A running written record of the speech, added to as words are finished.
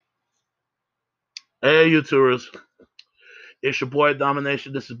Hey, you tourists. It's your boy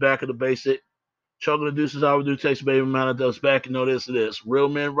Domination. This is Back of the Basic. Chugging the deuces, I would do takes baby man of those back. You know this it is. Real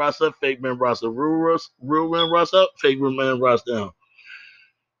men rise up, fake men rise up. Real men rise up, fake real men rise down.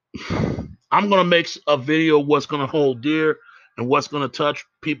 I'm gonna make a video what's gonna hold dear and what's gonna touch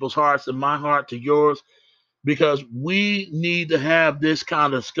people's hearts and my heart to yours because we need to have this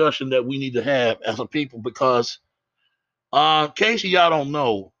kind of discussion that we need to have as a people because in case y'all don't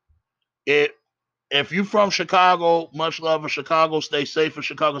know, it if you from Chicago, much love in Chicago, stay safe in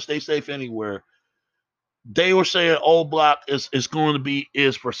Chicago, stay safe anywhere. They were saying old block is going to be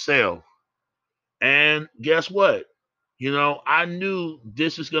is for sale. And guess what? I knew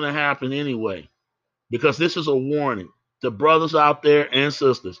this is going to happen anyway because this is a warning to brothers out there and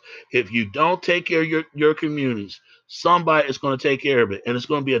sisters. If you don't take care of your communities, somebody is going to take care of it, and it's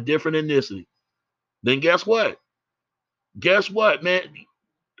going to be a different ethnicity. Then guess what? Guess what, man?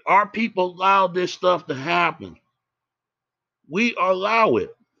 Our people allow this stuff to happen. We allow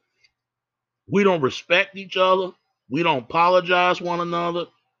it. We don't respect each other. We don't apologize one another.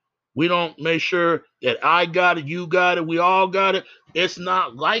 We don't make sure that I got it, you got it, we all got it. It's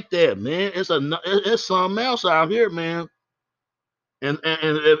not like that, man. It's something else out here, man. And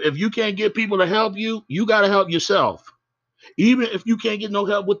if you can't get people to help you, you got to help yourself. Even if you can't get no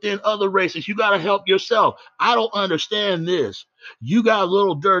help within other races, you got to help yourself. I don't understand this. You got a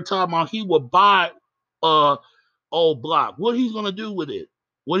little dirt talking about he would buy uh old block. What he's gonna do with it?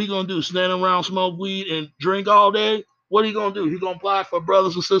 What he gonna do? Stand around, smoke weed, and drink all day? What he gonna do? He gonna apply for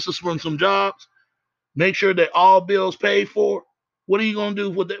brothers and sisters from some jobs? Make sure that all bills paid for. What are you gonna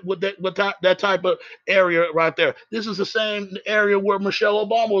do with that type of area right there? This is the same area where Michelle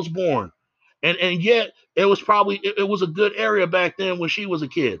Obama was born, and yet it was probably it was a good area back then when she was a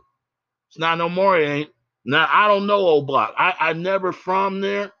kid. It's not no more. It ain't. Now I don't know old block. I never from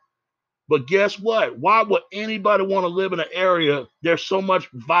there. But guess what? Why would anybody want to live in an area there's so much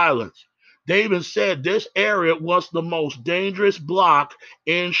violence? They even said this area was the most dangerous block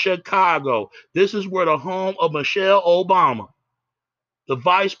in Chicago. This is where the home of Michelle Obama, the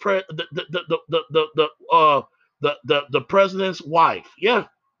vice president, the president's wife. Yeah,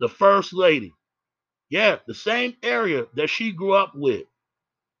 the first lady. Yeah, the same area that she grew up with.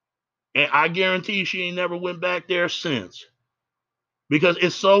 And I guarantee she ain't never went back there since. Because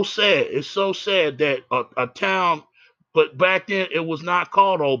it's so sad. It's so sad that a town, but back then it was not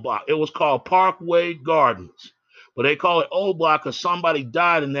called Old Block. It was called Parkway Gardens. But they call it Old Block because somebody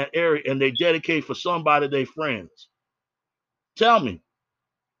died in that area and they dedicate for somebody they friends. Tell me,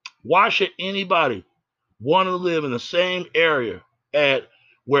 why should anybody want to live in the same area at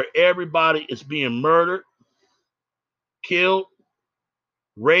where everybody is being murdered, killed,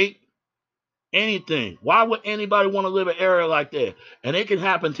 raped, anything? Why would anybody want to live in an area like that? And it can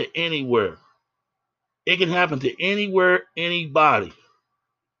happen to anywhere. It can happen to anywhere, anybody.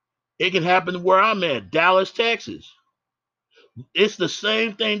 It can happen where I'm at, Dallas, Texas. It's the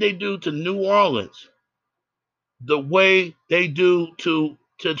same thing they do to New Orleans, the way they do to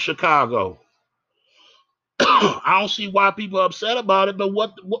Chicago. I don't see why people are upset about it, but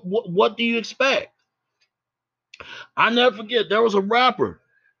what do you expect? I never forget there was a rapper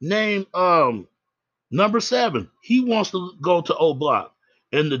named Number Seven. He wants to go to O Block,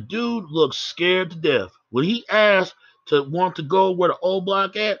 and the dude looks scared to death when he asked to want to go where the O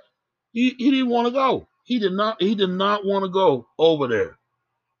Block at. He didn't want to go. He did not want to go over there.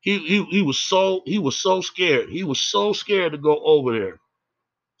 He was so scared. He was so scared to go over there.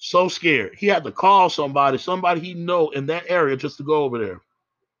 So scared. He had to call somebody he know in that area just to go over there.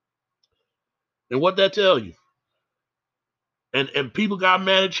 And what that tell you? And people got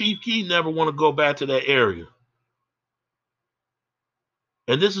mad at Chief Key, never want to go back to that area.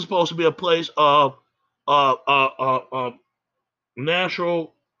 And this is supposed to be a place of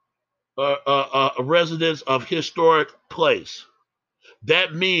natural residence of historic place.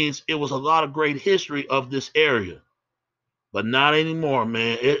 That means it was a lot of great history of this area. But not anymore,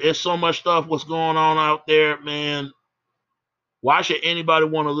 man. It's so much stuff what's going on out there, man. Why should anybody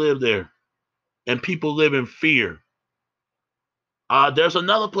want to live there? And people live in fear. There's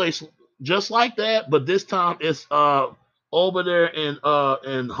another place just like that, but this time it's over there in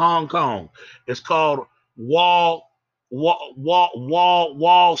Hong Kong. It's called Wall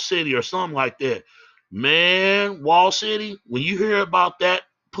City or something like that. Man, Wall City. When you hear about that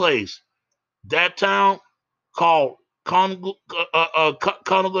place, that town called Kowloon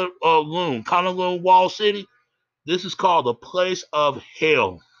Wall City. This is called the place of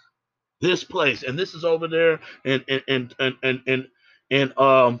hell. This place, and this is over there in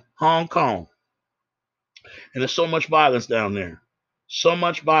Hong Kong, and there's so much violence down there. So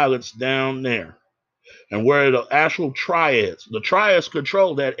much violence down there. and where the actual the triads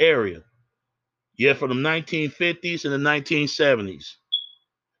controlled that area. Yeah, from the 1950s and the 1970s,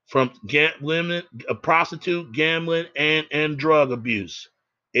 from gambling, prostitute, gambling, and drug abuse.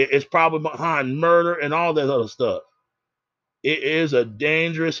 It's probably behind murder and all that other stuff. It is a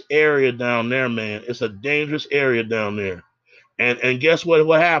dangerous area down there, man. It's a dangerous area down there. And guess what?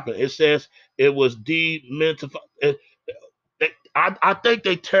 What happened? It says it was dementified. I think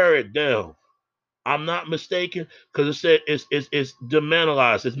they tear it down. I'm not mistaken because it said it's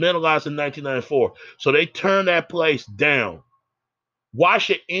dementalized. It's mentalized in 1994. So they turned that place down. Why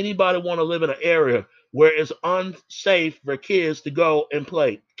should anybody want to live in an area where it's unsafe for kids to go and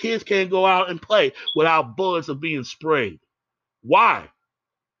play? Kids can't go out and play without bullets of being sprayed. Why?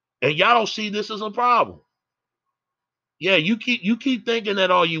 And y'all don't see this as a problem. Yeah, you keep thinking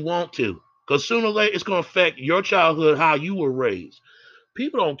that all you want to, because sooner or later it's gonna affect your childhood, how you were raised.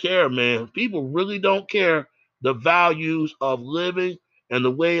 People don't care, man. People really don't care the values of living and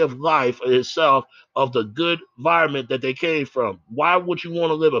the way of life itself, of the good environment that they came from. Why would you want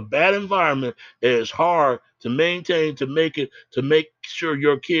to live a bad environment that is hard to maintain, to make sure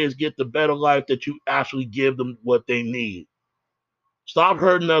your kids get the better life that you actually give them what they need? Stop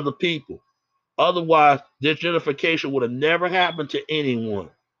hurting other people. Otherwise, this gentrification would have never happened to anyone.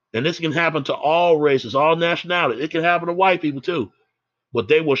 And this can happen to all races, all nationalities. It can happen to white people too. But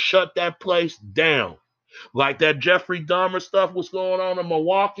they will shut that place down. Like that Jeffrey Dahmer stuff was going on in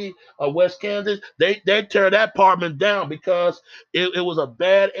Milwaukee or West Kansas. They tear that apartment down because it was a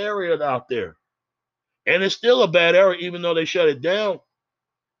bad area out there. And it's still a bad area, even though they shut it down.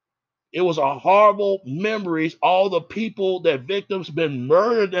 It was a horrible memories. All the people that victims been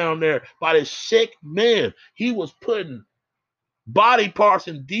murdered down there by this sick man. He was putting body parts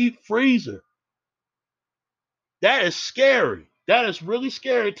in deep freezer. That is scary. That is really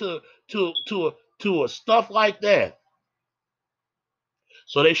scary to a stuff like that.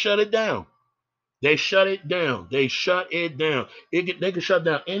 So they shut it down. They shut it down. They shut it down. They can shut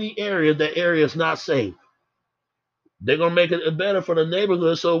down any area. That area is not safe. They're gonna make it better for the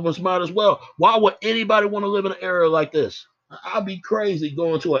neighborhood, so it might as well. Why would anybody want to live in an area like this? I'd be crazy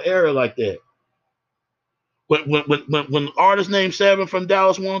going to an area like that. When artist named Seven from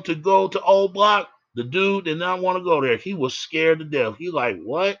Dallas wanted to go to Old Block, the dude did not want to go there. He was scared to death. He like,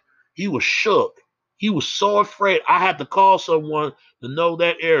 what? He was shook. He was so afraid. I had to call someone to know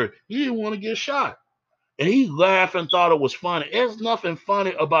that area. He didn't want to get shot. And he laughed and thought it was funny. There's nothing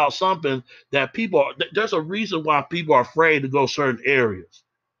funny about something that there's a reason why people are afraid to go certain areas.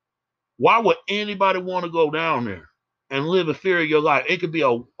 Why would anybody want to go down there and live in fear of your life? It could be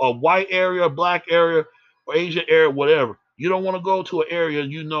a white area, a black area, or Asian area, whatever. You don't want to go to an area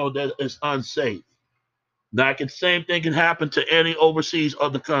you know that is unsafe. Now, the same thing can happen to any overseas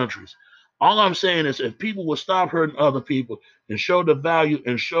other countries. All I'm saying is if people will stop hurting other people and show the value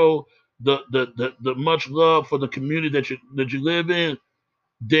and show the much love for the community that you live in,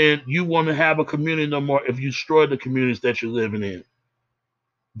 then you want to have a community no more if you destroy the communities that you're living in.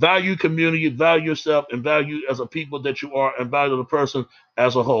 Value community, value yourself, and value as a people that you are, and value the person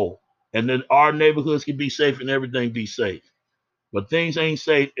as a whole. And then our neighborhoods can be safe and everything be safe. But things ain't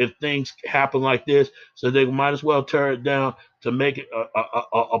safe if things happen like this, so they might as well tear it down to make it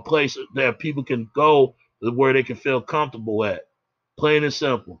a place that people can go where they can feel comfortable at. Plain and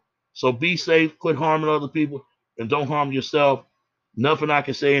simple. So be safe, quit harming other people, and don't harm yourself. Nothing I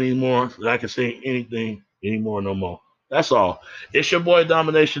can say anymore that I can say anything anymore no more. That's all. It's your boy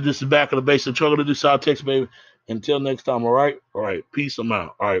Domination. This is Back of the Basic. Trouble to do South Texas, baby. Until next time, all right? All right. Peace. I'm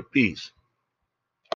out. All right. Peace.